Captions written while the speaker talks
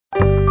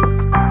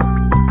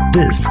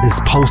This is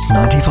Pulse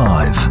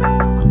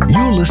 95.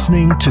 You're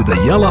listening to the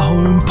Yellow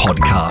Home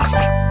Podcast.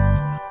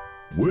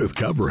 Worth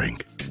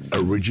covering.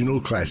 Original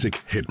classic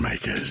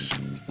hitmakers.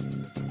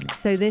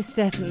 So this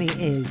definitely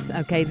is.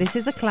 Okay, this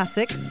is a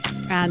classic,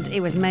 and it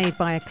was made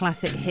by a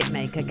classic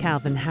hitmaker,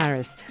 Calvin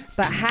Harris.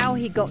 But how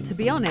he got to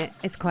be on it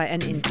is quite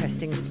an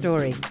interesting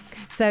story.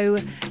 So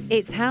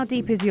it's How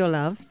Deep Is Your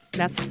Love?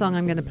 That's the song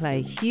I'm going to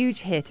play.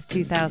 Huge hit of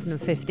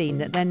 2015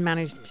 that then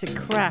managed to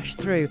crash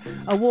through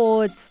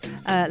awards,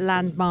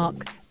 landmark,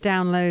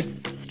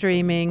 downloads,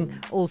 streaming,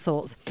 all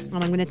sorts. And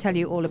I'm going to tell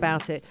you all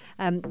about it.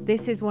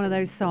 This is one of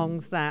those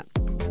songs that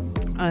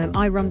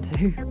I run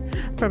to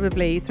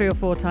probably 3 or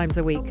 4 times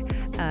a week.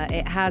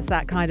 It has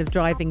that kind of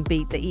driving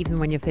beat that even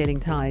when you're feeling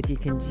tired, you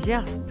can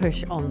just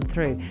push on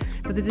through.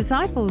 But the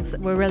Disciples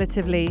were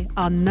relatively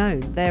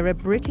unknown. They're a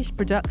British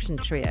production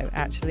trio,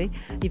 actually.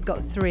 You've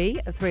got three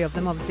of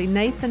them, obviously.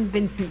 Nathan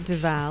Vincent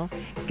Duval,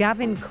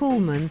 Gavin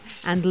Coolman,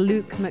 and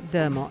Luke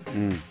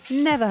McDermott.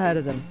 Never heard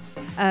of them.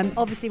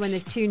 Obviously, when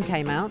this tune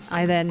came out,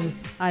 I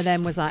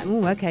then was like,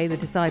 oh, okay, the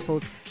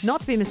Disciples. Not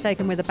to be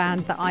mistaken with a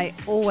band that I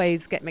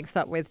always get mixed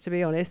up with, to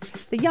be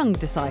honest, the Young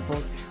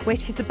Disciples,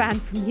 which is a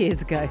band from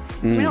years ago.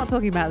 We're not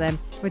talking about them.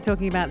 We're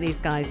talking about these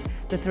guys,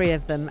 the 3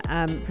 of them,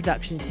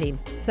 production team.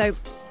 So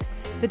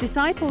the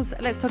Disciples,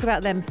 let's talk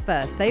about them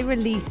first. They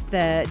released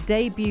their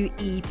debut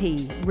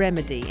EP,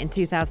 Remedy, in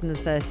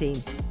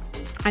 2013.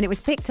 And it was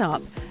picked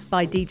up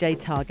by DJ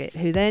Target,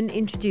 who then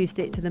introduced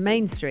it to the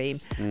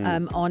mainstream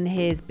on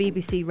his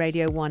BBC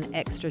Radio 1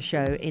 Extra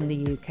show in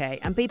the UK.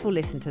 And people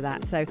listen to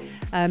that. So,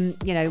 and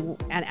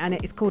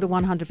it's called a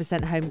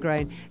 100%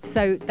 homegrown.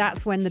 So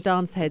that's when the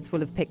dance heads will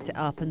have picked it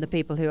up and the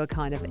people who are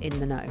kind of in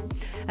the know,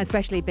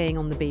 especially being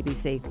on the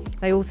BBC.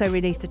 They also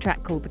released a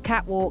track called The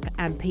Catwalk,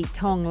 and Pete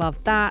Tong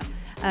loved that.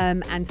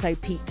 And so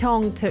Pete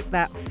Tong took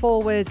that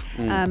forward,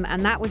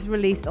 and that was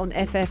released on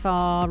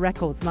FFR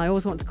Records. And I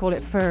always want to call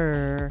it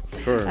Fur.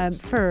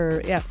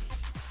 Yeah.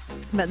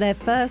 But their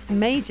first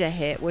major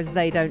hit was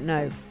They Don't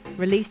Know,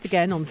 released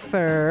again on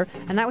Fur,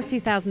 and that was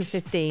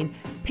 2015,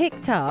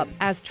 picked up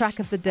as track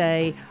of the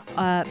day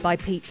by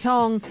Pete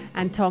Tong,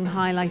 and Tong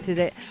highlighted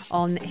it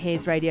on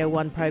his Radio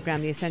 1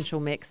 program, The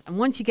Essential Mix. And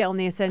once you get on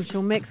The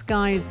Essential Mix,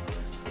 guys,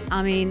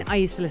 I mean, I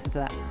used to listen to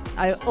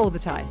that all the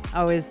time.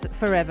 I was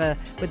forever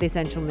with The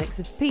Essential Mix.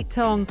 If Pete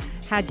Tong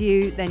had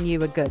you, then you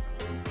were good.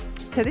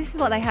 So this is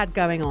what they had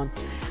going on.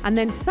 And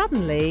then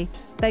suddenly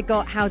they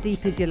got How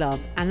Deep Is Your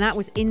Love? And that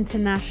was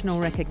international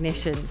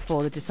recognition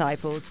for the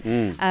Disciples.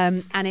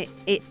 And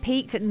it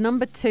peaked at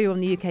number 2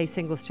 on the UK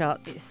singles chart.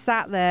 It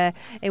sat there.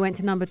 It went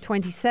to number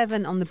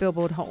 27 on the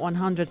Billboard Hot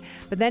 100.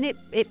 But then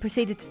it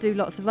proceeded to do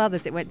lots of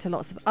others. It went to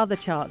lots of other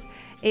charts.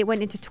 It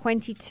went into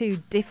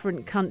 22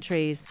 different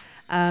countries.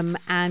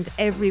 And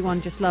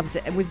everyone just loved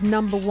it. It was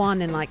number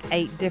 1 in like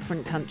 8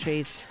 different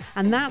countries.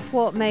 And that's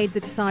what made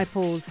the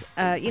Disciples,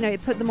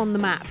 it put them on the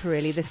map,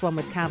 really, this one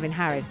with Calvin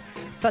Harris.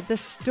 But the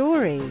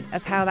story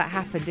of how that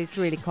happened is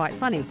really quite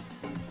funny.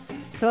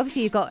 So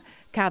obviously you've got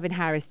Calvin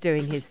Harris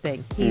doing his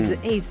thing.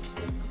 He's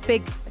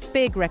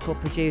big record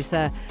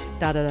producer,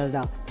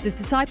 The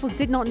Disciples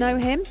did not know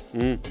him.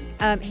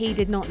 He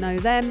did not know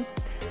them.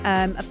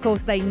 Of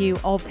course, they knew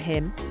of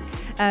him.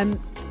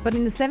 But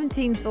on the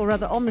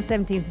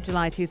 17th of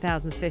July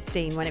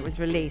 2015, when it was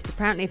released,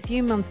 apparently a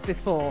few months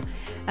before,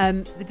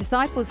 the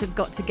Disciples had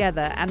got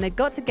together, and they'd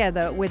got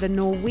together with a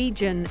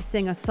Norwegian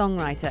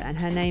singer-songwriter,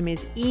 and her name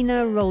is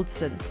Ina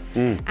Roldsen.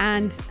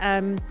 And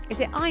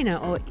is it Ina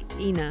or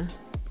Ina?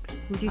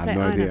 Would you say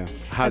Ina? I have no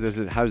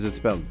idea. How is it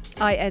spelled?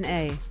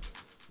 I-N-A.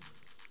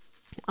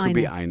 Could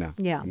be Ina.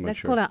 Yeah,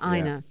 let's call her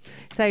Ina. Yeah.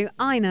 So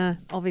Ina,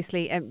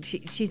 obviously,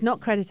 she's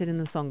not credited in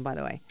the song, by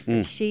the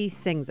way. She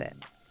sings it,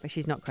 but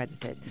she's not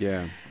credited.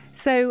 Yeah.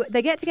 So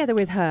they get together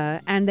with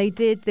her, and they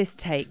did this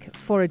take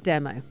for a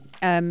demo.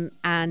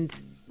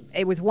 And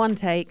it was one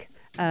take.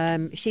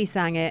 She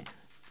sang it.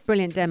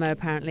 Brilliant demo,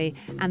 apparently.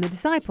 And the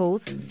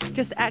Disciples,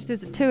 just actually,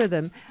 there's 2 of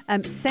them,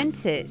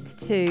 sent it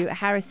to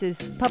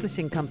Harris's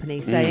publishing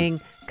company saying,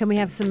 can we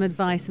have some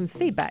advice and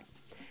feedback?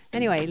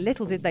 Anyway,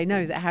 little did they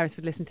know that Harris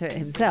would listen to it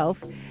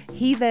himself.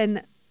 He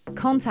then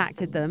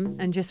contacted them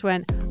and just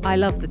went, I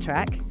love the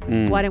track.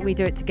 Why don't we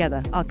do it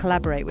together? I'll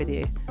collaborate with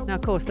you. Now,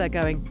 of course, they're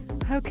going,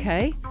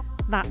 okay,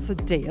 that's a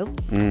deal.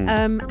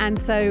 And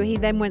so he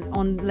then went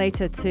on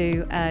later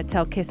to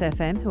tell Kiss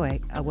FM, who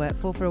I worked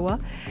for a while,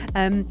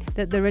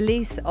 that the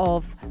release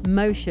of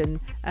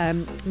Motion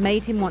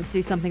made him want to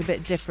do something a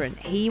bit different.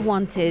 He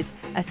wanted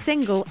a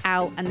single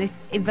out, and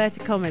this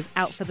inverted commas,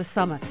 out for the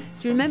summer.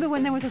 Do you remember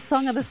when there was a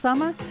song of the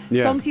summer?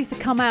 Yeah. Songs used to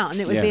come out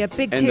and it would be a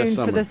big tune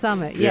for the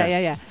summer.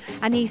 Yeah.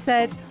 And he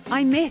said,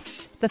 I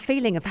missed the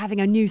feeling of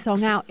having a new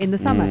song out in the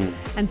summer.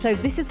 And so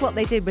this is what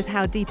they did with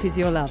How Deep Is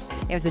Your Love?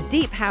 It was a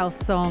deep house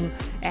song.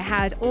 It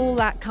had all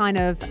that kind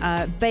of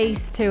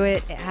bass to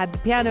it. It had the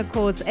piano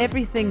chords,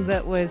 everything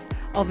that was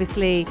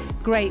obviously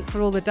great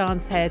for all the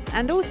dance heads.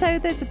 And also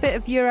there's a bit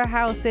of Euro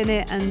house in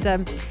it,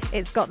 and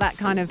it's got that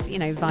kind of,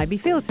 vibey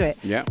feel to it.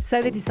 Yeah.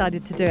 So they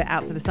decided to do it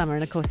out for the summer,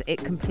 and of course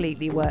it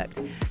completely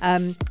worked.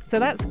 So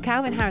that's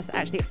Calvin Harris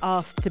actually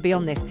asked to be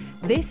on this.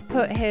 This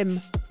put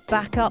him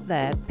back up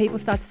there. People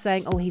started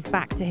saying, oh, he's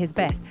back to his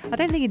best. I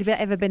don't think he'd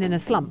ever been in a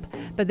slump,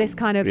 but this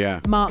kind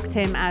of marked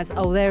him as,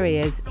 oh, there he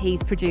is.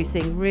 He's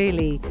producing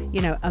really,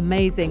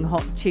 amazing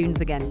hot tunes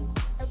again.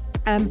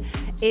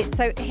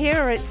 So here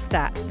are its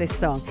stats, this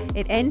song.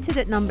 It entered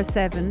at number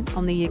 7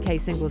 on the UK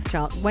singles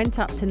chart, went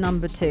up to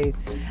number 2.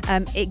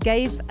 It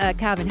gave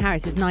Calvin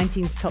Harris his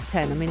 19th top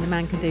 10. I mean, the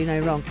man can do no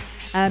wrong.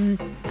 And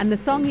the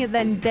song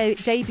then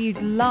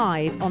debuted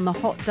live on the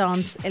Hot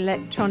Dance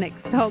Electronic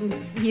Songs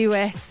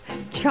US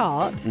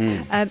chart.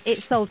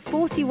 It sold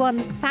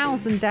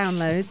 41,000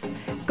 downloads,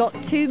 got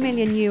 2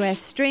 million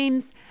US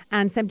streams,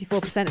 and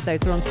 74% of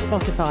those were on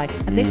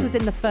Spotify. And this was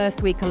in the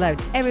first week alone.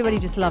 Everybody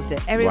just loved it.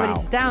 Everybody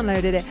just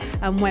downloaded it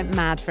and went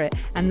mad for it.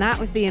 And that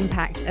was the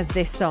impact of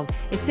this song.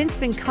 It's since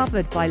been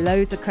covered by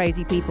loads of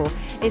crazy people.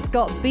 It's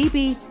got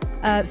Gigi.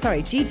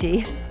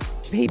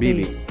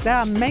 BB.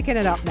 I'm making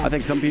it up now. I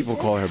think some people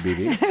call her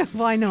BB.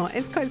 Why not?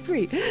 It's quite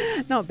sweet.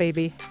 Not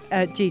BB.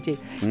 Gigi.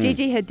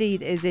 Gigi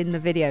Hadid is in the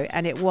video,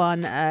 and it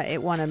won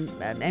an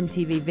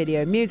MTV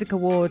Video Music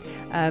Award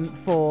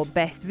for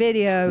Best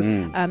Video,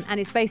 and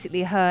it's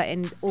basically her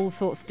in all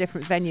sorts of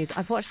different venues.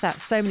 I've watched that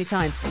so many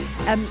times.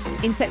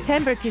 In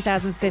September of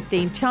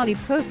 2015, Charlie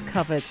Puth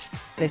covered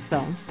this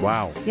song.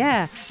 Wow.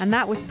 Yeah, and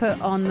that was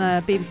put on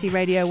the BBC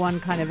Radio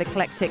 1 kind of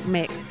eclectic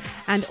mix.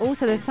 And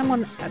also there's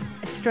someone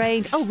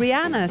strange. Oh,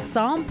 Rihanna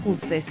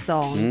samples this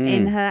song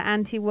in her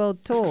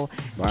anti-world tour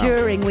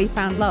during We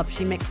Found Love.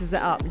 She mixes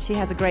it up, and she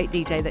has a great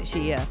DJ that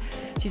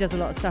she does a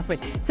lot of stuff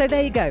with. So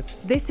there you go.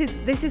 This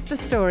is the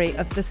story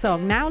of the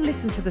song. Now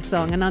listen to the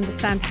song and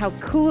understand how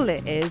cool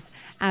it is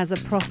as a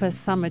proper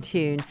summer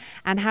tune,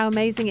 and how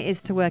amazing it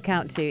is to work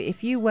out to.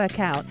 If you work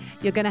out,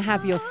 you're going to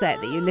have your set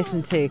that you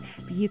listen to,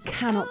 but you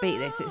cannot beat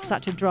this. It's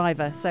such a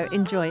driver. So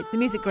enjoy. It's the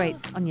Music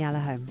Greats on Yalla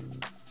Home.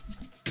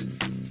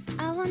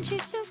 I want you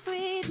to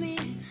breathe me.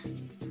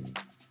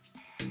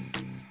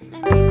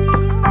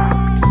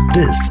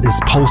 This is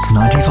Pulse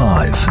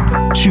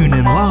 95. Tune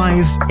in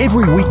live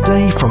every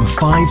weekday from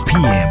 5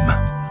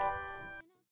 p.m.